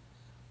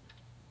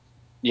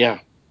 Yeah.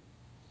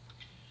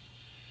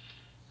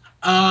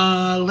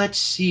 Let's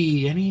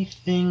see.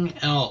 Anything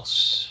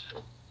else?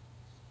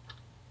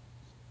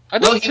 I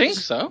don't think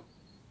so.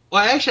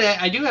 Well, actually,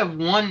 I do have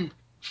one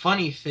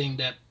funny thing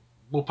that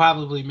will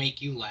probably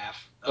make you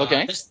laugh.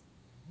 Okay.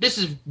 This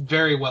is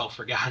very well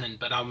forgotten,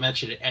 but I'll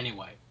mention it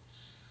anyway.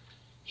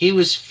 He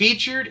was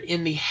featured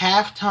in the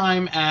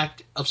halftime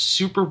act of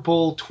Super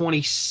Bowl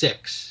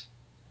 26.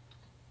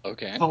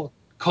 Okay.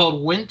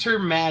 Called Winter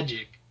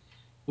Magic,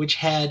 which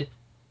had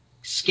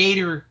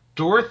skater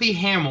Dorothy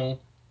Hamill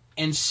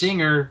and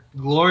singer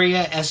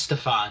Gloria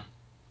Estefan.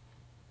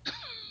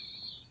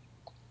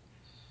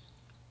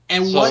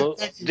 And so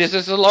this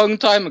is a long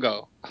time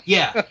ago.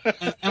 Yeah.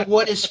 and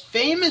what is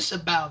famous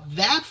about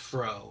that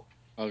fro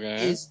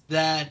is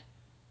that,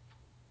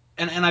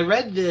 and I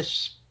read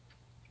this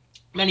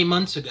many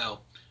months ago,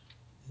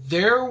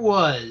 there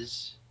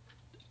was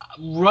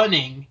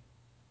running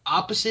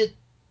opposite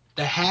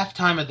the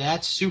halftime of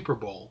that Super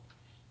Bowl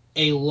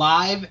a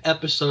live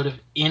episode of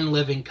In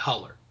Living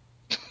Color.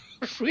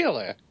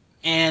 Really?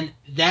 And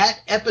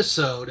that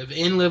episode of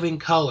In Living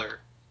Color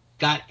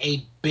got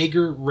a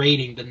bigger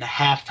rating than the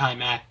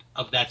halftime act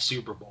of that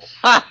Super Bowl.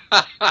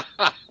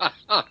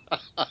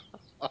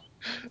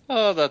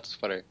 Oh, that's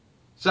funny.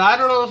 So I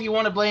don't know if you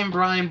want to blame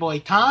Brian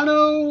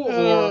Boitano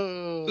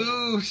or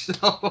who,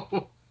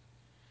 so...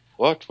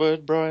 What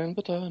would Brian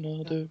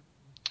Boitano do?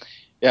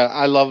 Yeah,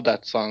 I love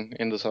that song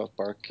in the South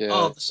Park.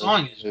 the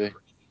song is great.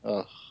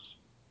 Oh. The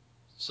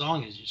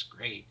song is just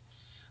great.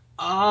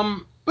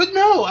 But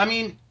no, I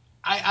mean,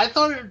 I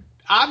thought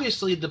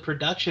obviously the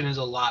production is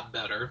a lot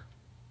better.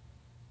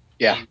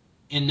 Yeah.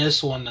 In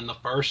this one than the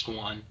first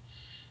one.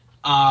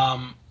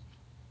 I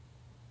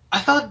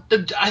thought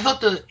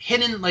the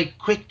hidden like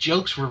quick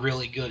jokes were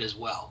really good as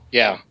well.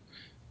 Yeah.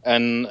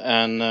 And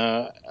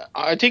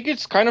I think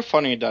it's kind of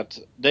funny that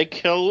they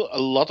kill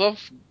a lot of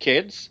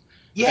kids.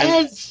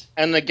 Yes.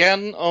 And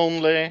again,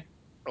 only,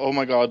 oh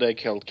my god, they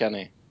killed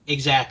Kenny.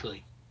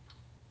 Exactly.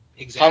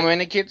 How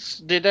many kids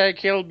did they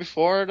kill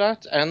before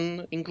that,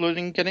 and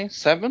including Kenny?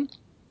 7?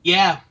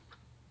 Yeah.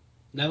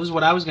 That was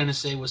what I was going to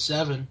say, was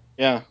 7.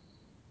 Yeah.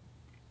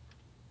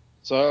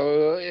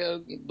 So,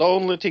 the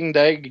only thing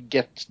they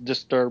get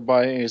disturbed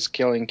by is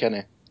killing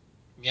Kenny.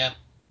 Yeah.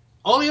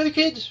 All the other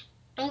kids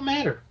don't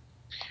matter.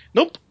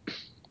 Nope.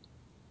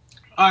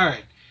 All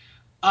right.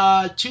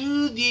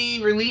 To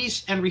the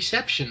release and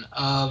reception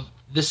of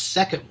the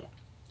second one.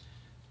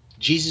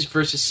 Jesus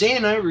vs.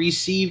 Santa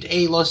received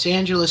a Los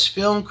Angeles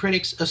Film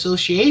Critics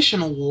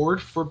Association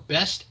Award for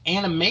Best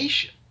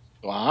Animation.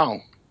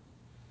 Wow.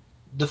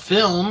 The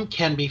film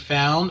can be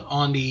found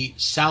on the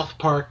South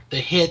Park The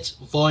Hits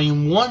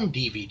Volume 1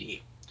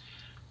 DVD.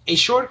 A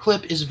short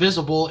clip is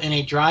visible in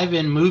a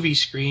drive-in movie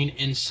screen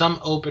in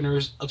some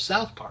openers of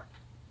South Park.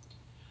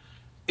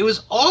 It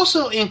was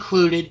also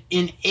included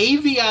in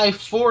AVI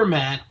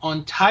format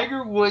on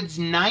Tiger Woods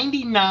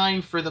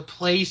 99 for the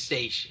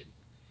PlayStation.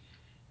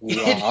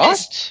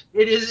 What?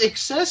 It is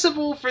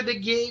accessible for the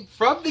game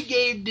from the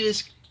game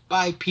disc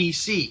by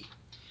PC.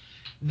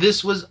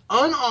 This was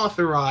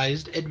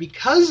unauthorized, and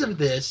because of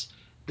this,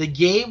 the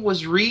game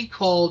was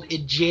recalled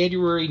in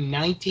January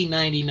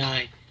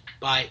 1999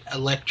 by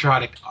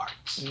Electronic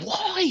Arts.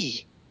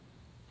 Why?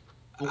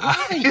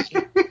 Why?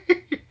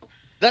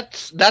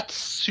 That's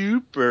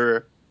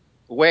super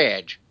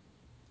weird.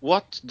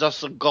 What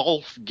does a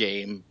golf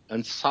game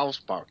and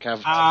South Park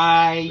have?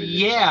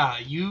 Yeah,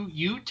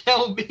 you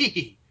tell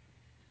me.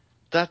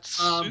 That's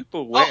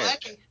super weird. Oh,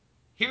 okay.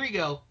 Here we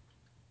go.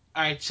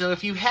 All right, so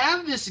if you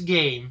have this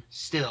game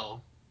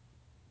still,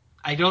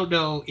 I don't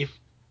know if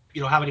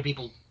how many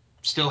people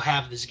still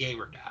have this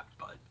game or not,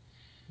 but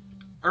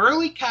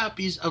early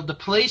copies of the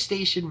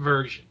PlayStation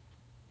version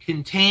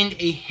contained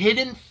a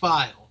hidden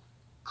file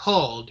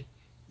called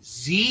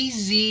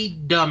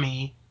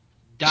zzDummy.dat.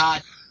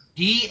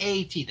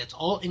 That's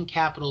all in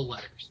capital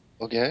letters.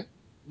 Okay.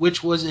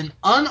 Which was an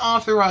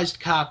unauthorized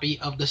copy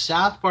of the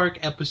South Park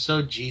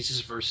episode Jesus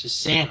vs.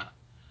 Santa.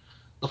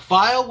 The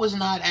file was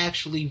not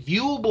actually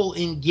viewable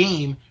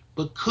in-game,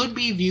 but could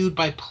be viewed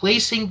by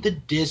placing the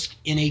disc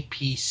in a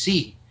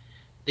PC.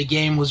 The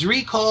game was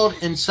recalled,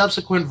 and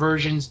subsequent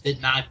versions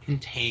did not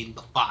contain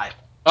the file.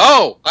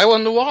 Oh, I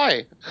wonder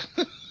why.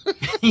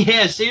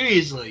 Yeah,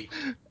 seriously.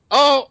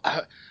 Oh,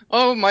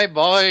 my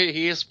boy,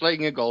 he is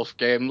playing a golf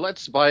game.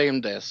 Let's buy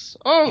him this.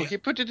 Oh, he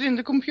put it in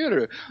the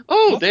computer.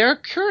 Oh, they are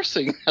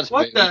cursing at me.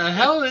 What the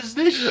hell is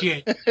this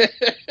shit?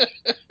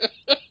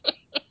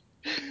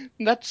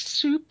 That's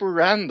super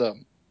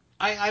random.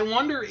 I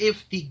wonder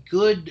if the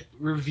good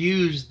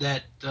reviews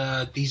that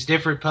these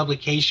different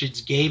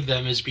publications gave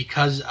them is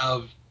because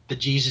of the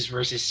Jesus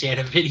vs.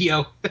 Santa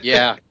video.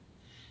 Yeah.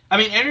 I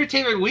mean,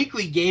 Entertainment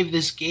Weekly gave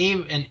this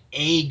game an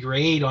A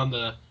grade on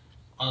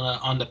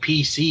on the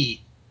PC.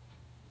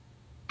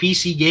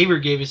 PC Gamer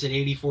gave us an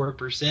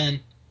 84%.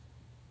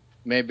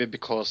 Maybe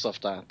because of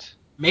that.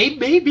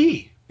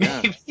 Maybe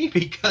Yeah.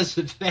 because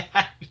of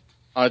that.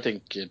 I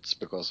think it's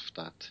because of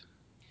that.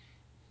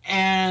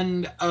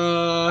 And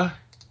I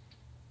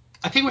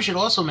think we should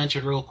also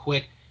mention real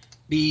quick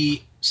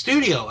the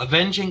studio,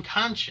 Avenging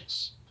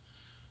Conscious.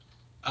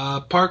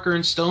 Parker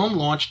and Stone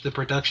launched the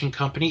production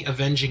company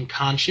Avenging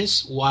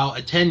Conscious while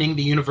attending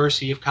the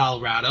University of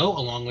Colorado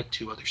along with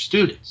 2 other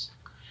students.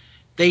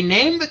 They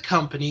named the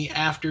company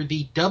after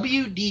the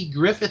W.D.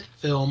 Griffith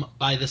film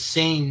by the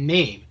same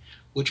name,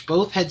 which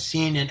both had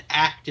seen and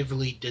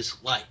actively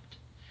disliked.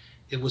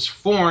 It was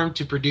formed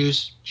to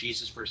produce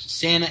Jesus vs.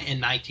 Santa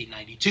in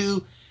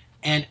 1992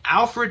 and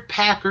Alfred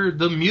Packer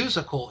the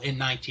Musical in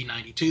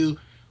 1992,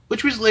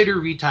 which was later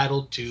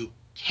retitled to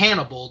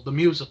Cannibal the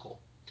Musical.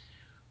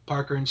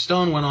 Parker and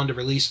Stone went on to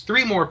release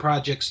 3 more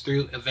projects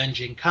through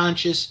Avenging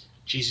Conscious,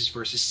 Jesus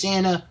vs.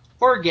 Santa,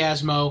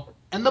 Orgasmo,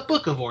 and the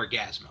Book of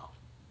Orgasmo.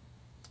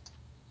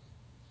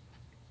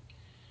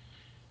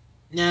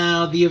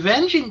 Now, the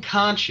Avenging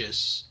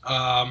Conscious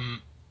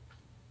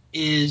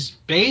is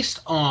based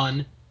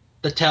on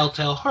The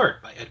Telltale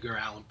Heart by Edgar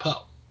Allan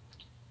Poe.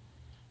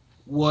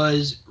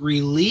 Was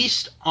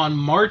released on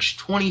March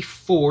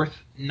 24th,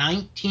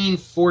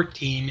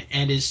 1914,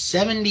 and is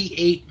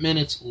 78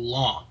 minutes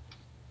long.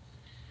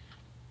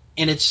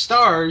 And it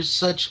stars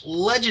such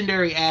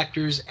legendary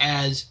actors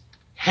as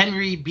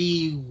Henry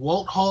B.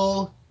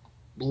 Walthall,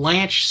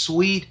 Blanche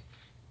Sweet,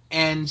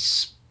 and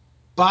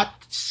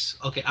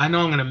okay, I know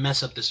I'm going to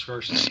mess up this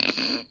first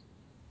name.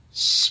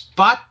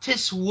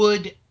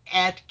 Spottiswoode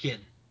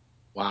Atkin.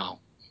 Wow.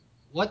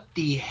 What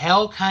the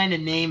hell kind of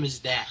name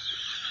is that?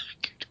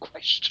 Good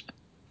question.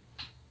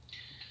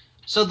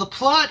 So the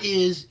plot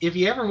is, if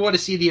you ever want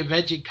to see the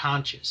Avenging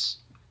Conscious,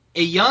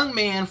 a young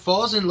man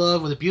falls in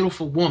love with a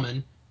beautiful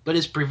woman, but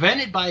is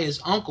prevented by his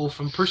uncle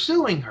from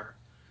pursuing her.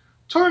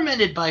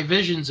 Tormented by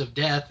visions of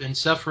death and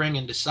suffering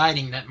and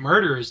deciding that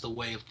murder is the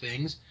way of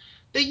things,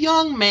 the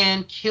young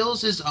man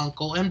kills his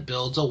uncle and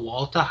builds a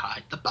wall to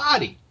hide the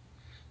body.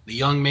 The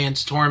young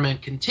man's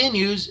torment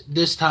continues,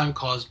 this time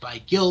caused by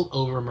guilt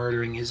over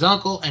murdering his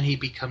uncle, and he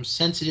becomes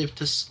sensitive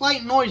to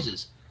slight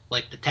noises,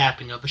 like the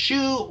tapping of a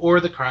shoe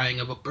or the crying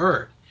of a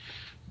bird.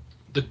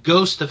 The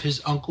ghost of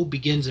his uncle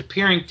begins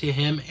appearing to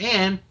him,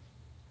 and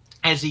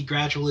as he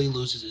gradually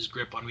loses his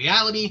grip on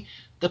reality,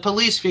 the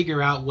police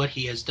figure out what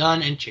he has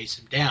done and chase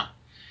him down.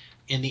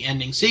 In the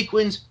ending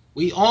sequence,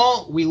 we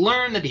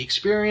learn that the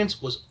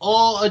experience was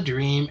all a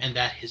dream and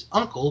that his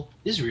uncle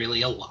is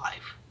really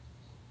alive.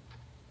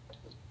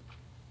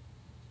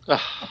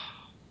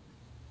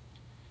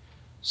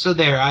 So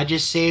there, I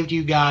just saved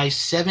you guys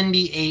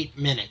 78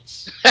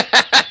 minutes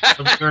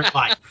of your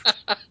life.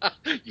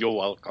 You're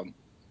welcome.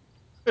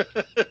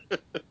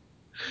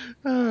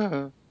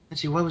 Let's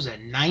see, what was that?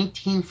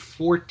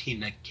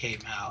 1914 that came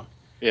out.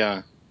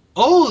 Yeah.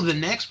 Oh, the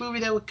next movie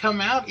that would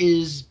come out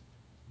is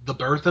The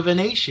Birth of a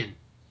Nation.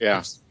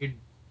 Yeah.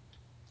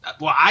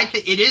 Well, I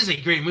think it is a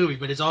great movie,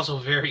 but it's also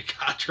very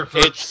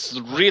controversial. It's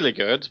really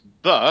good,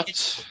 but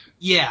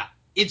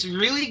it's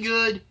really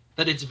good,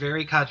 but it's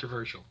very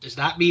controversial. Does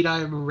not mean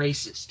I'm a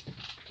racist.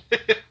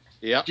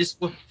 Yeah.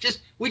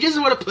 We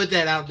just want to put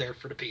that out there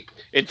for the people.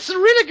 It's a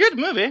really good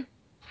movie.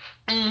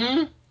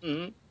 Mm-hmm.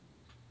 Mm-hmm.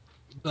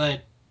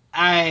 But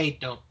I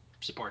don't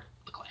support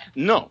the Klan.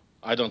 No,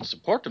 I don't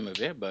support the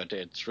movie, but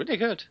it's really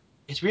good.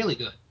 It's really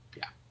good,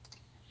 yeah.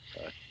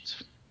 But...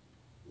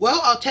 Well,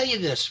 I'll tell you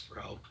this,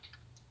 bro.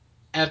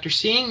 After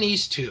seeing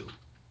these 2,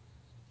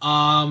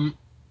 for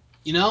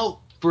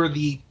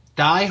the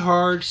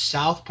diehard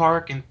South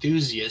Park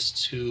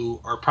enthusiasts who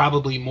are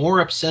probably more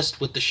obsessed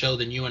with the show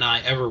than you and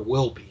I ever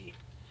will be,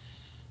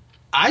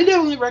 I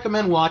definitely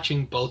recommend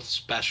watching both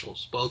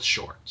specials, both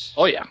shorts.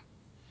 Oh, yeah.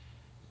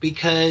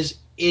 Because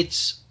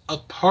it's a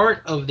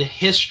part of the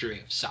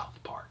history of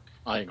South Park.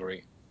 I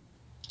agree.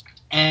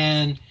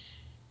 And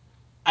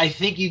I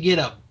think you get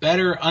a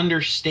better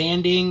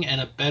understanding and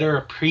a better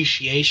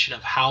appreciation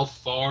of how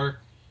far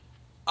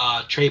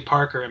Trey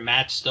Parker and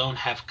Matt Stone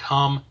have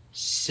come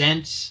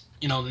since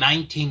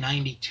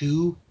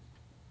 1992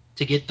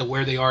 to get to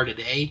where they are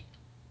today.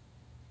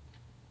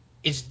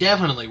 It's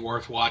definitely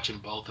worth watching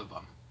both of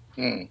them.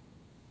 Mm.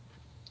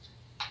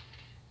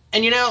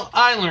 And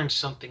I learned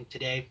something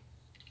today.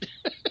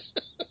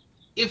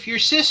 If your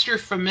sister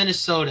from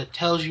Minnesota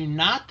tells you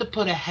not to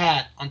put a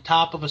hat on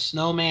top of a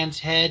snowman's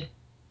head,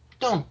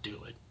 don't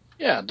do it.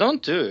 Yeah,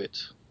 don't do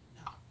it.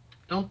 No,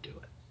 don't do it.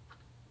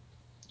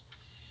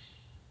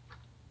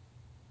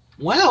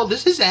 Well,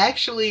 this is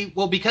actually,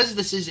 because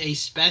this is a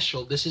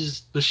special, this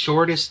is the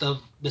shortest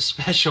of the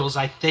specials,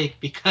 I think,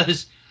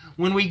 because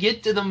when we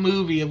get to the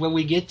movie and when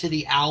we get to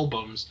the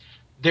albums,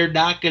 they're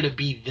not going to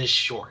be this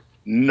short.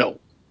 No.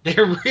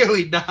 They're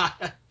really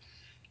not.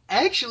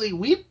 Actually,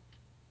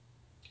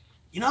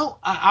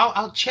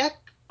 I'll check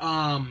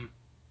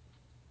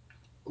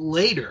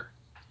later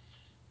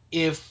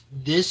if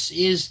this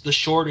is the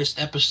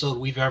shortest episode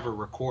we've ever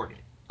recorded.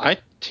 I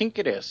think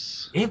it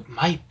is. It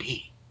might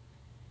be.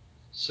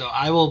 So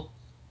I will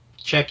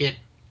check it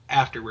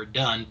after we're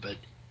done, but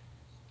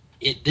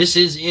this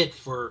is it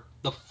for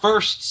the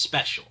first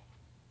special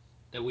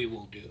that we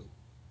will do.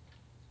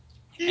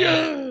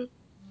 Yeah.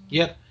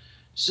 Yep.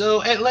 So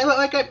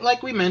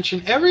like we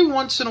mentioned, every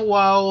once in a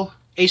while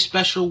a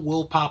special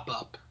will pop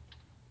up.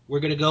 We're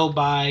gonna go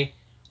by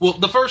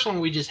the first one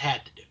we just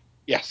had to do,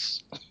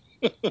 Yes.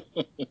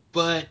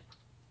 but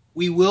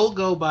we will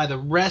go by the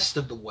rest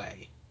of the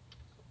way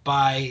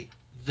by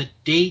the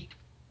date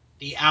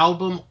the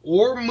album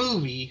or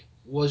movie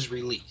was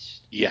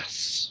released.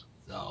 Yes.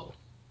 So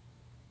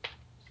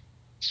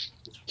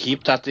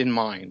Keep that in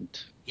mind.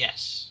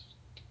 yes.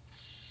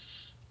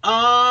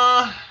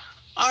 All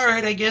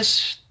right. I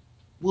guess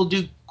we'll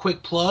do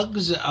quick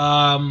plugs.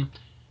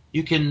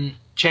 You can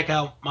check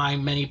out my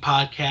many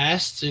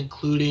podcasts,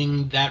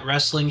 including That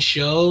Wrestling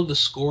Show, The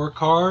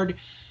Scorecard,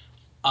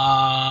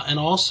 and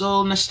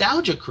also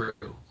Nostalgia Crew,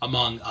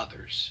 among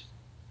others.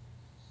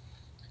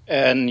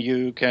 And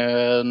you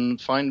can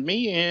find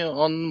me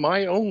on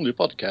my only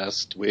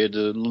podcast with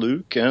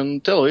Luke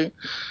and Tilly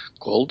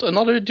called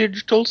Another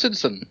Digital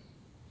Citizen.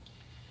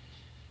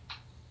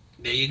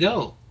 There you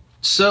go.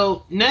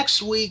 So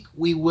next week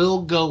we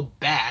will go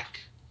back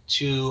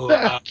to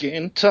Back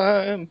in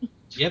time.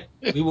 Yep,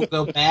 we will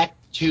go back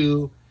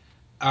to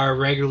our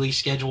regularly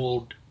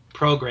scheduled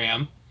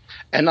program.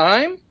 And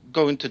I'm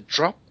going to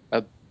drop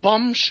a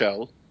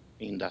bombshell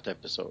in that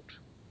episode.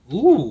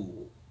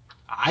 Ooh,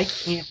 I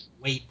can't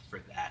wait for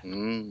that.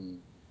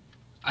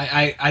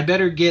 I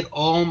better get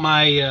all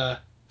my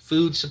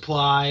food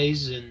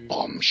supplies and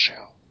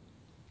Bombshell.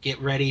 get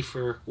ready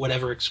for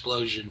whatever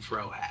explosion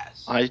Fro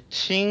has. I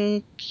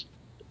think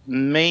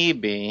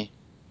maybe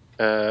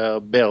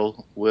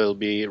Bill will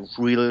be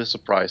really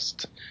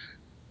surprised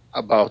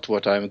about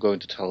what I'm going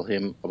to tell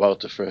him about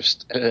the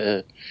first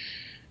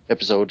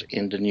episode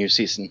in the new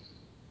season.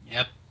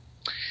 Yep.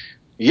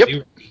 Yep.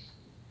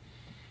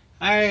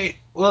 All right.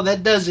 Well,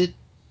 that does it.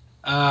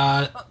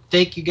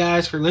 Thank you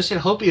guys for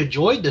listening. Hope you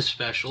enjoyed this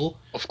special.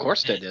 Of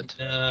course they did.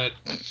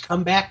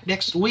 Come back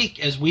next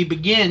week as we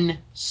begin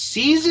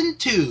season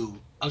 2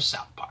 of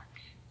South Park.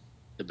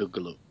 The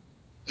Boogaloo.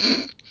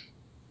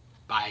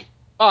 Bye.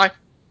 Bye.